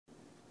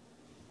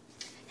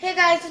Hey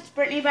guys, it's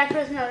Brittany back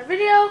with another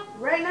video.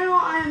 Right now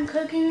I am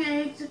cooking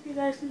eggs, if you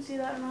guys can see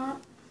that or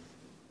not.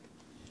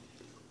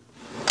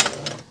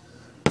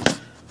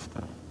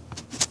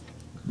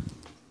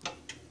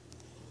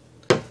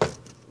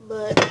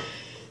 But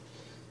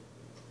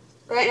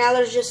right now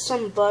there's just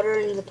some butter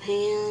in the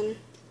pan.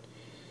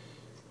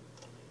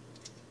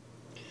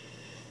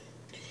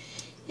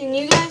 And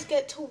you guys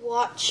get to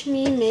watch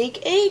me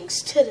make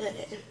eggs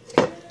today.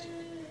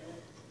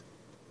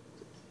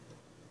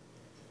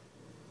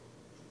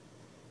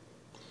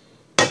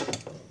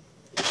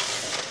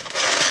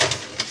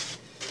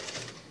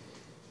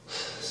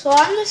 So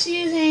I'm just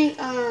using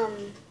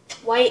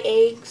white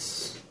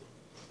eggs.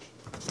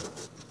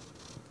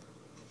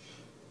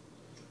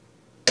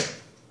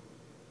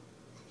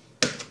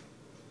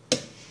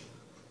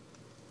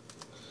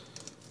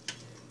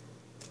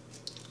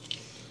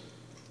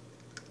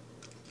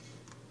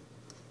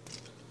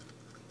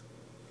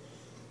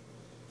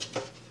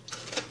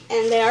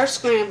 And they are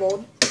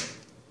scrambled.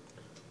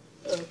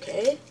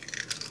 Okay.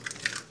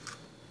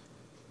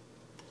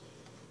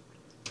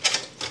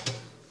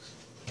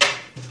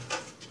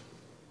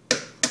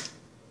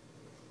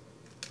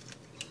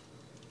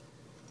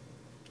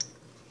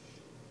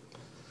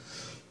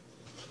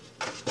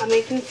 I'm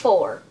making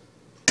 4.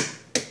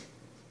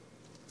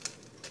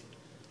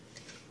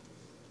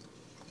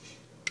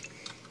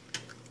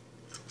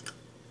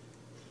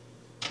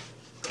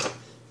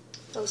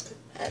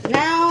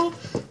 Now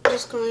I'm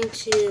just going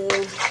to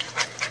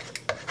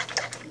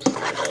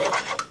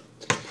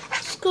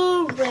just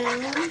go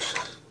around.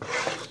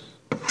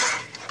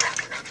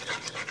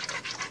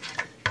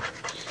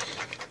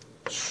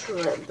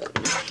 Shred them.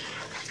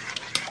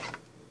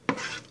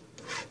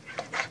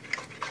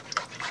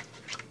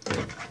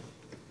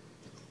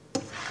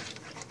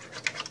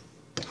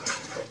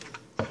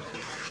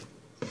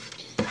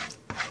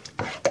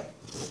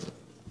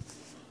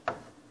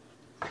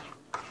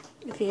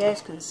 If you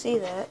guys can see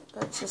that,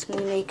 that's just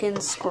me making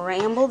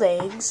scrambled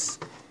eggs.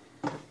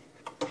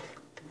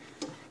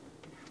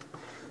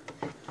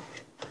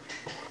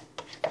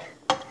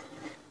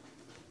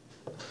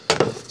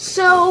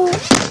 So,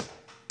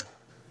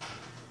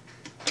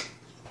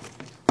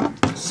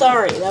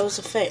 sorry, that was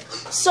a fail.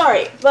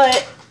 Sorry,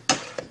 but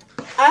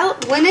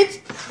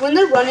when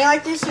they're running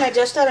like this and I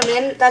just add them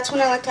in, that's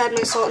when I like to add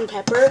my salt and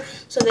pepper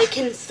so they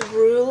can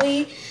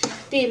thoroughly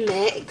be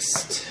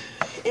mixed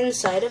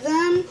inside of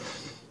them.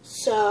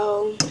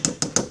 So,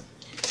 I'm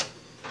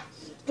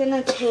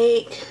gonna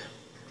take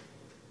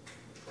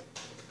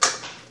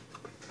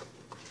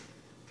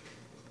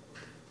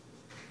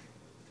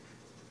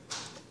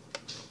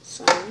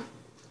some.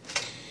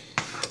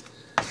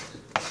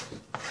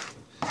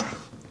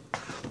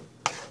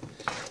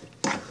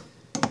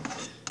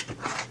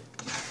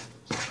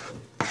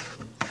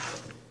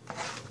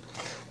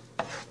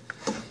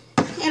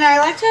 And I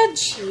like to add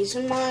cheese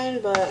in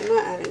mine, but I'm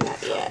not adding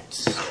that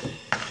yet.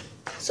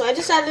 So I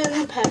just added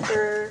in the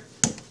pepper.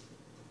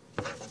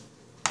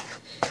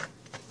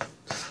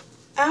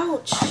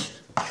 Ouch.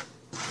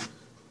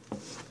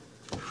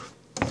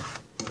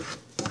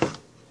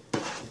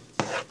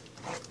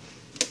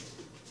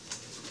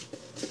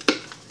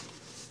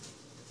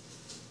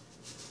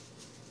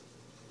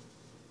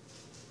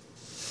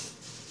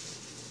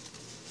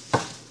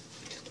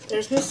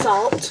 There's my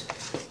salt.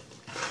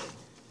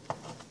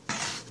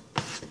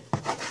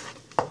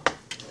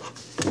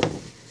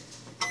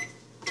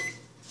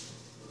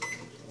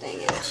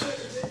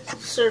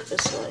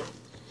 Surface light.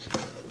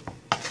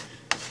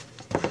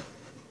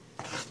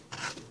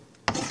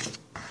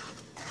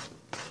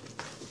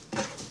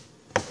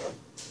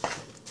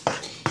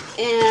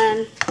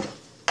 And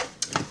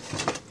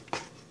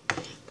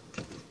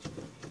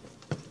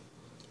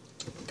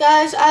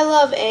guys, I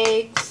love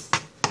eggs.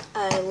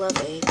 I love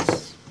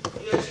eggs.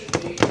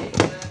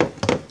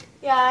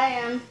 Yeah, I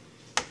am.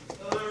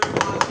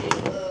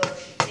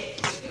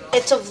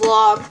 It's a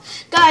vlog.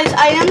 Guys,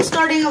 I am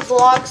starting a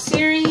vlog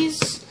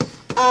series.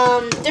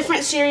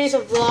 Different series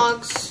of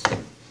vlogs.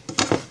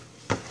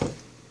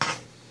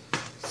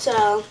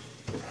 So,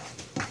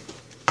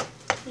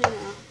 you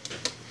know.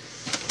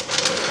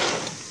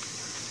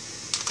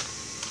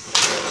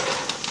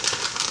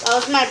 That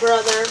was my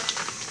brother.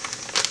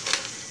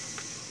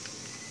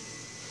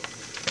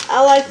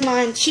 I like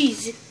mine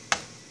cheesy.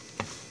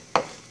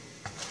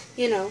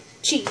 You know,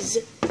 cheese.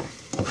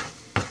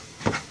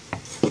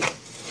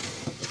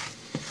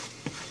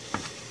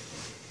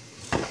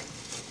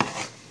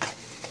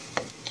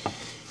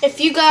 If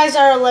you guys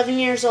are 11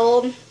 years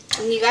old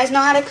and you guys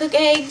know how to cook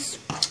eggs,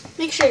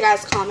 make sure you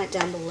guys comment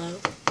down below.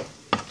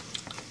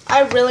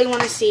 I really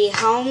want to see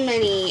how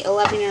many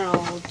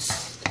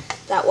 11-year-olds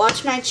that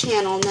watch my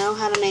channel know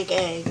how to make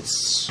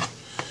eggs.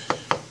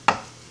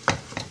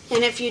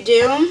 And if you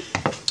do,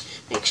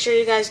 make sure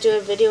you guys do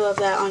a video of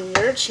that on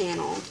your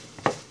channel.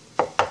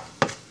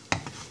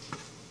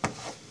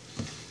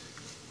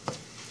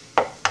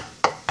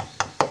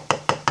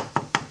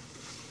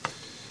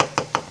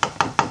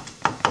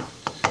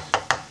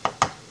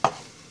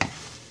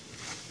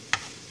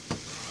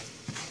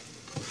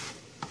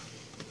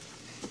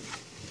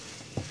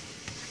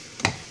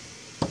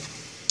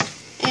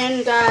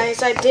 And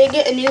guys, I did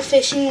get a new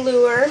fishing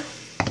lure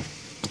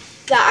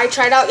that I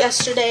tried out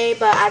yesterday,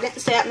 but I didn't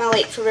stay at my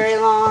lake for very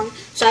long,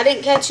 so I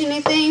didn't catch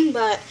anything,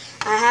 but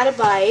I had a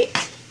bite.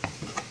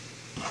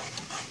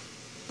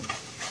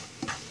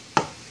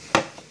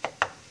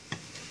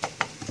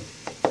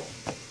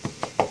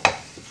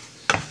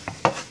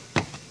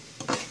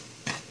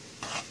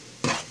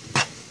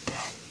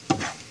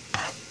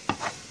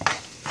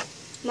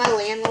 My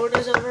landlord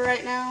is over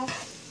right now,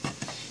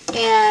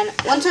 and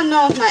once I'm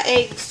done with my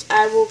eggs,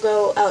 I will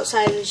go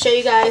outside and show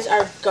you guys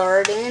our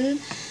garden.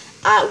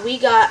 We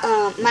got,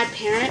 my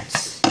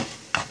parents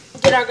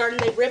did our garden.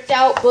 They ripped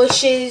out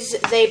bushes,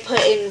 they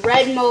put in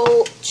red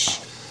mulch,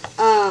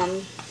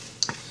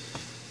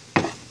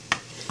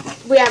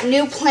 we have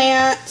new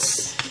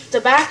plants. The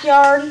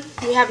backyard,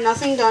 we have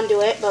nothing done to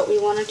it, but we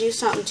want to do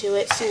something to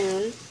it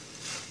soon.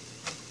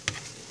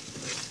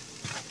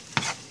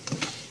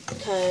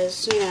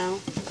 Because, you know,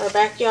 our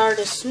backyard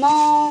is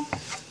small.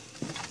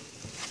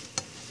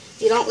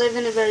 You don't live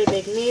in a very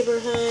big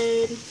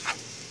neighborhood.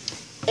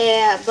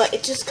 But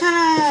it's just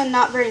kind of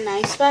not very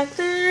nice back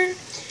there.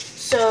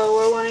 So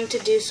we're wanting to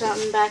do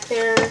something back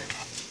there.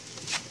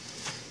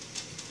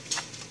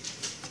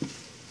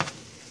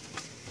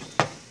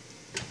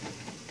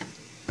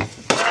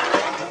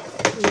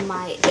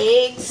 My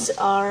eggs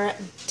are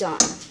done.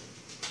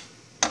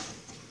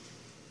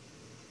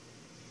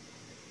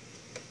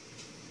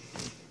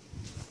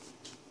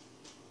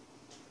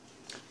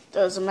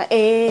 Those are my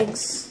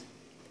eggs.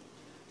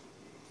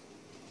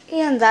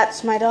 And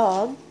that's my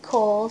dog,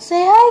 Cole.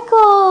 Say hi,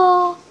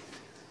 Cole.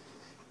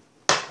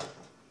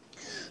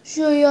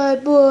 Say hi,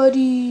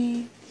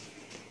 buddy.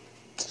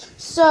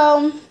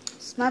 So,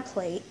 it's my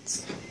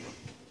plate.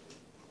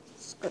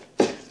 It's good.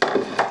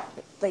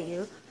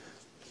 There.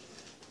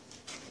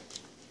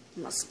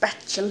 My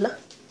spatula.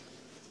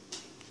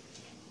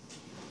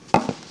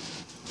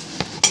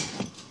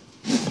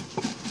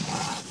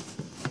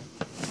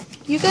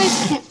 You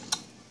guys can't.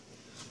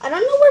 I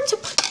don't know where to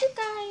put you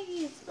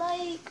guys.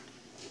 Like,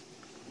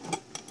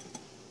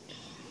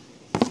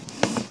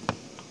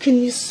 can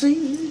you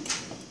see?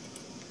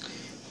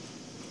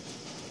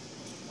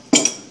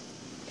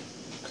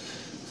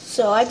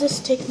 So I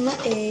just take my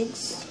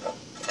eggs,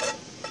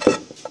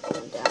 put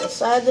them down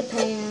inside the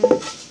pan.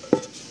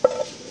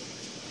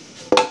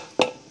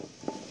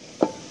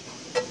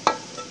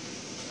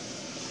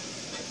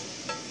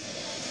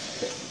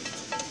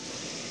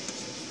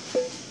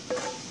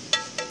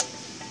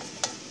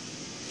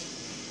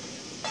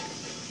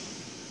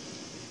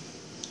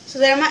 So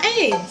there are my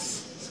eggs.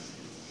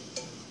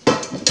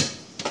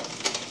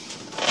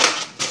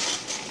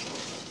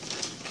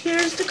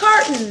 Here's the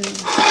carton.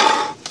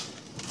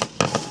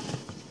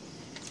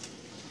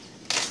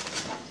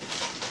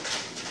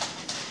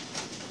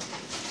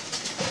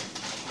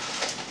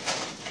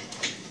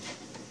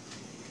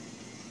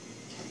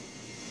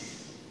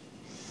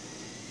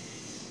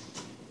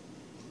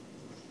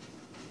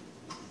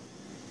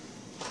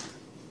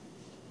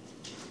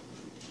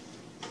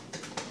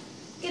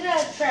 Get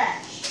out of the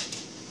trash.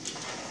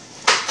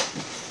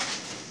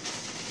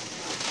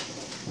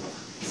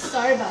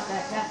 Sorry about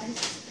that,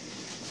 guys.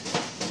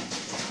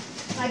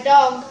 My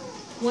dog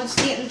wants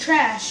to get in the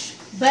trash,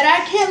 but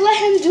I can't let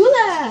him do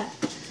that.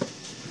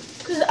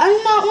 Because I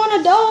do not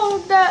want a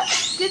dog that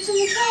gets in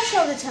the trash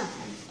all the time.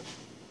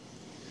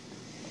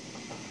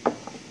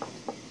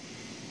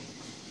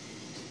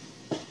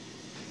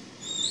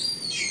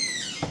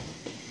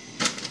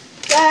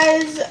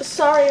 Guys,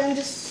 sorry, I'm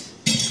just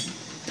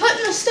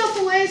putting the stuff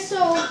away so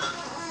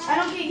I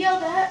don't get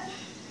yelled at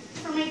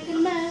for making a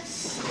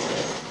mess.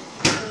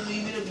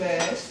 Leave it a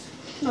mess.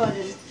 No, I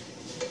didn't.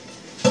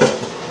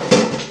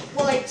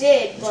 Well, I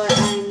did, but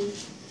I'm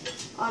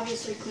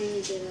obviously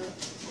cleaning it up.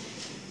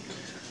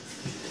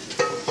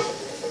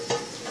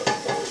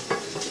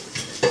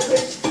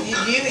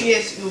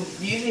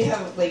 You usually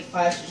have like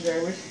 5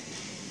 subscribers.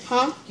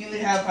 Huh? You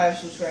would have 5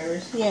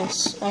 subscribers.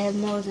 Yes, I have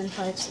more than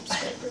 5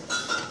 subscribers.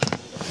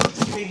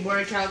 Big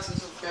boy accounts and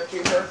subscribe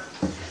to her.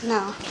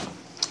 No,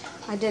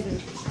 I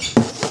didn't.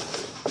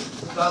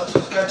 Mom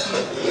subscribe to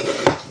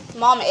you?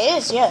 Mom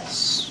is,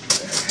 yes.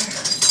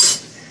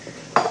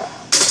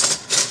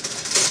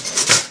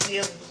 Do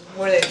you have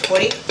more than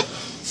 20?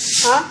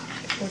 Huh?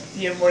 Do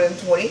you have more than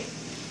 20?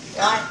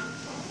 Why?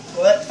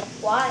 What?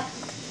 Why?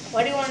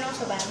 Why do you want to know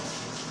so bad?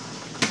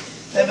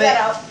 I Take that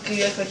out.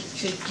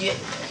 Because you should get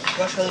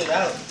what's really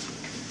out.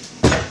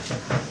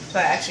 So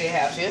I actually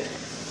have to.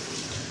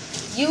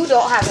 You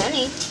don't have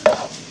any.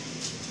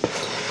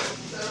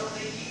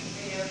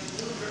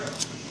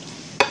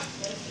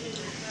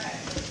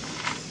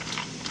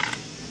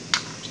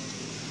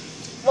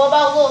 What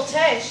about little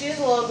Tay? She's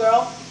a little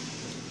girl.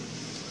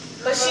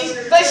 But she's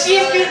Her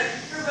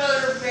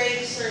brother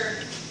bakes her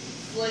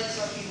flakes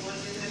on people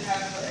and didn't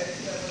have no edit.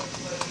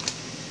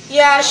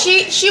 Yeah,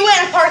 she went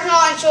in a parking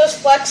lot and she was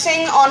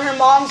flexing on her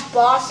mom's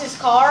boss's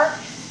car,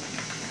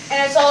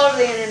 and it's all over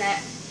the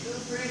internet.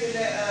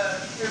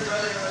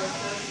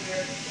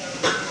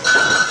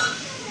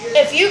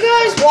 If you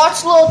guys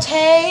watch Lil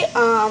Tay,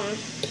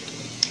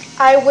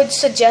 I would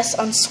suggest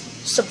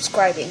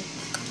unsubscribing.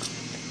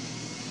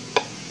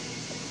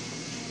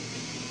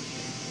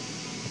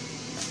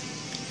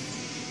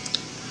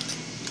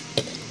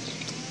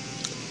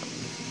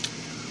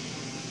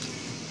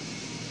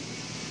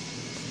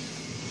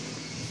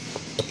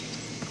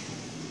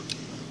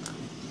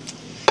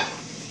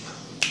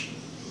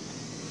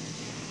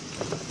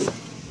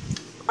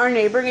 Our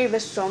neighbor gave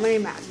us so many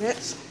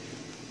magnets.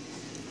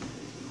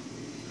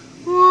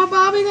 Aw,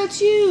 Bobby,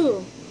 that's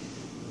you.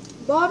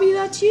 Bobby,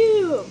 that's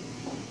you.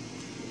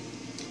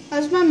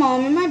 That's my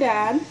mom and my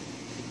dad.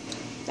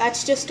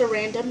 That's just a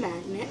random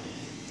magnet.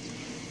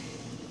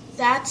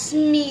 That's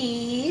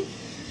me.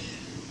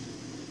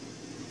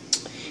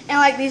 And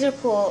like, these are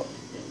cool.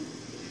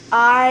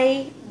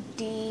 IDK,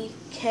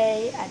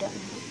 I don't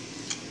know.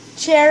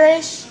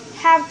 Cherish,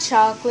 have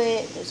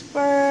chocolate, there's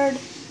bird,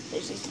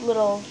 there's these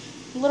little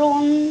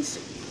ones.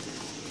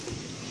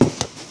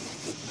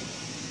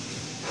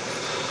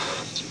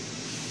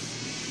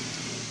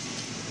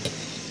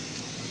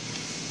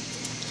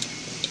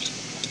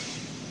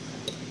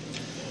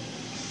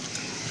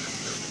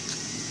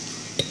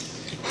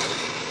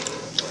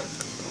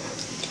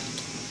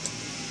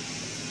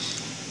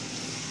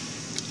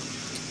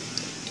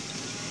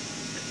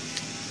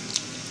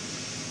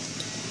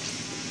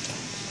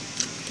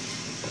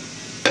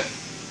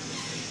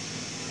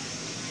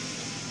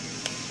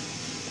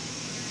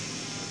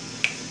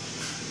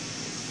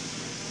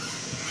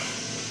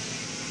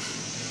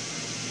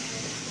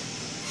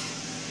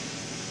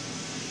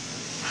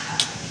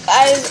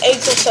 Guys,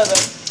 eggs are so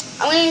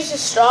good. I'm going to use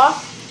this straw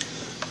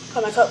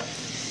for my cup.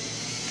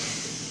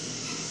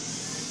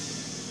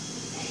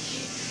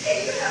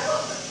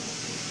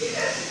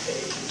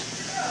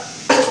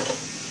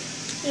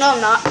 No,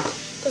 I'm not.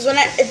 Because when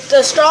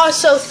the straw is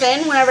so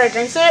thin, whenever I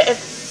drink it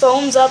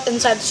foams up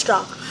inside the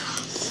straw.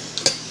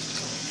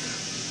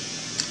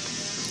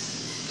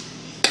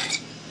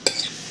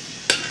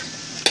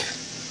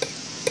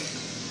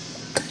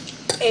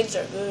 Eggs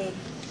are good.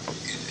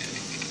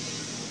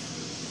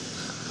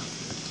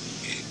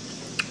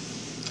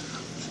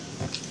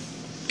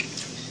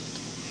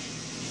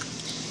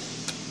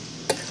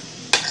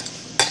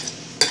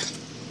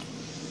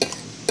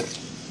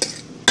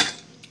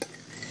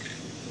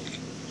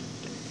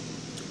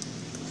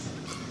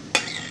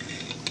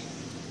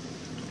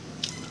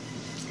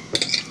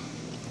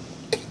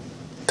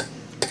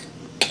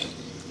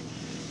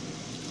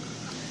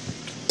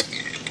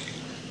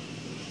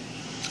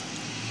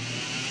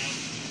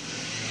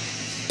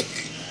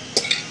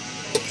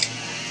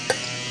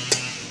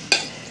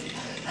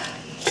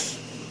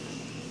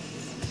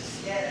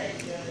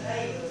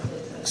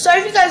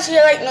 Sorry if you guys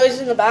hear like noise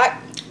in the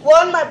back.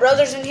 One, my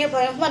brother's in here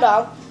playing with my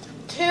dog.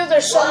 Two,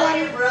 there's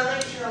someone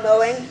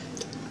mowing.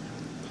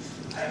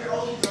 I'm your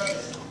only brother.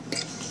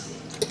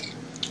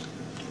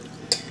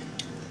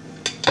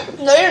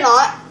 No, you're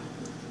not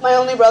my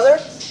only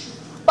brother.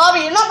 Bobby,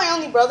 you're not my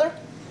only brother.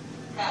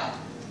 How?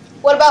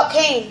 What about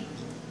Kane?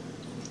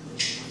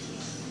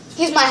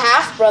 He's my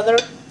half brother.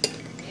 It's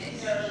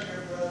totally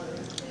your brother.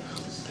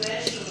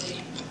 Especially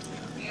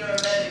if you're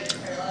a baby in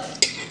her life.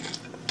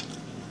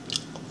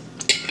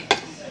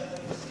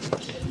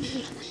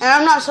 And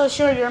I'm not so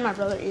sure you're my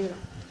brother either.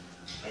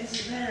 It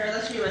doesn't matter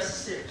unless you're my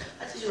sister.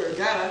 I thought you were a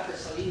guy, I could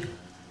so you.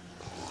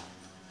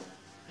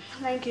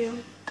 Thank you.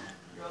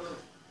 You're welcome.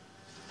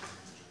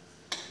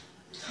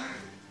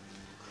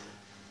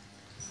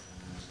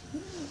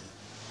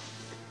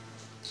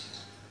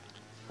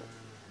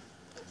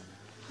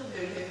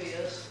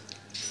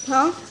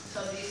 Huh?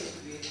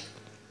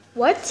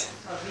 What?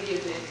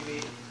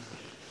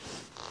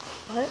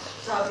 What?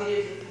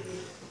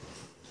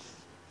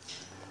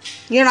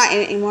 You're not in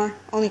it anymore.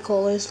 Only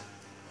Cole is.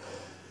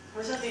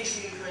 What's that thing for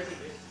you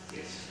for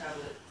your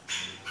tablet?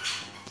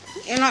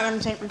 You're not gonna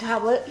take my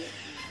tablet.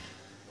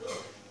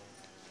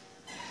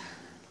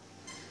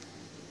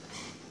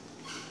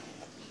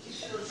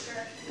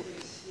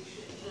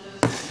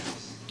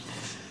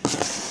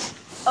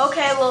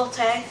 Okay, Lil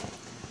Tay.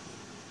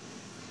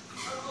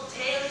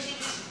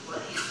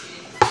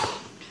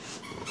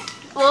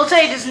 Lil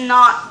Tay does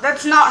not.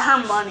 That's not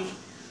her money.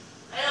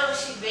 I know, but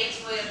she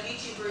makes money on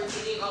YouTube for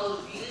getting all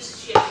the views.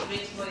 She actually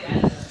makes money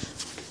out of that.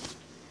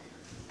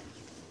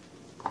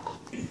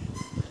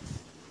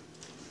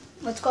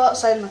 Let's go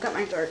outside and look at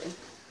my garden.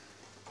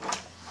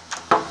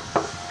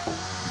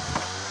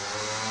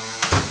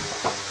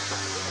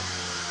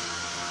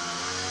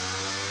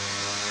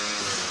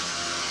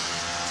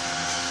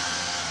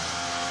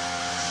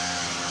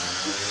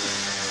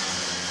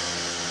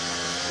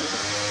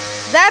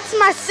 That's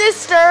my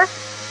sister.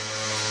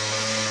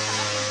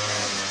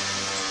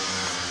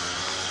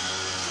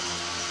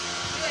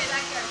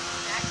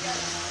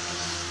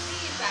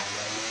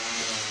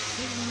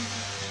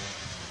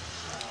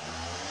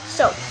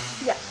 So,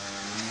 yeah.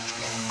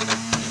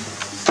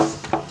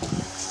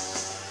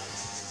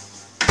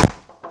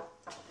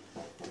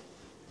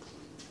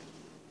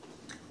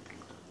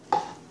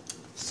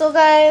 So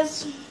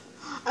guys,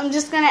 I'm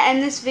just going to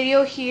end this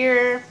video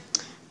here.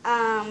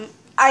 I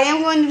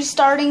am going to be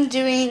starting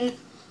doing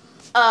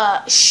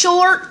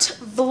short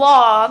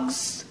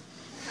vlogs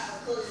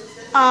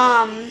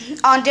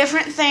on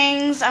different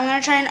things. I'm going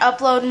to try and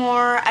upload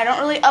more. I don't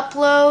really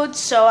upload,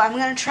 so I'm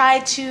going to try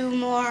to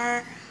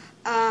more.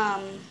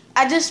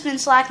 I've just been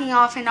slacking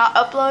off and not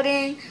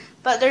uploading,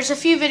 but there's a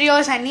few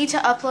videos I need to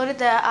upload it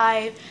that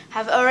I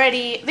have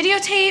already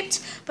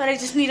videotaped, but I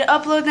just need to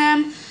upload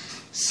them.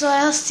 So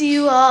I'll see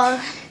you all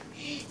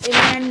in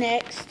my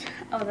next,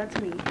 oh, that's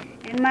me,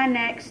 in my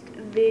next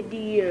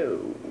video.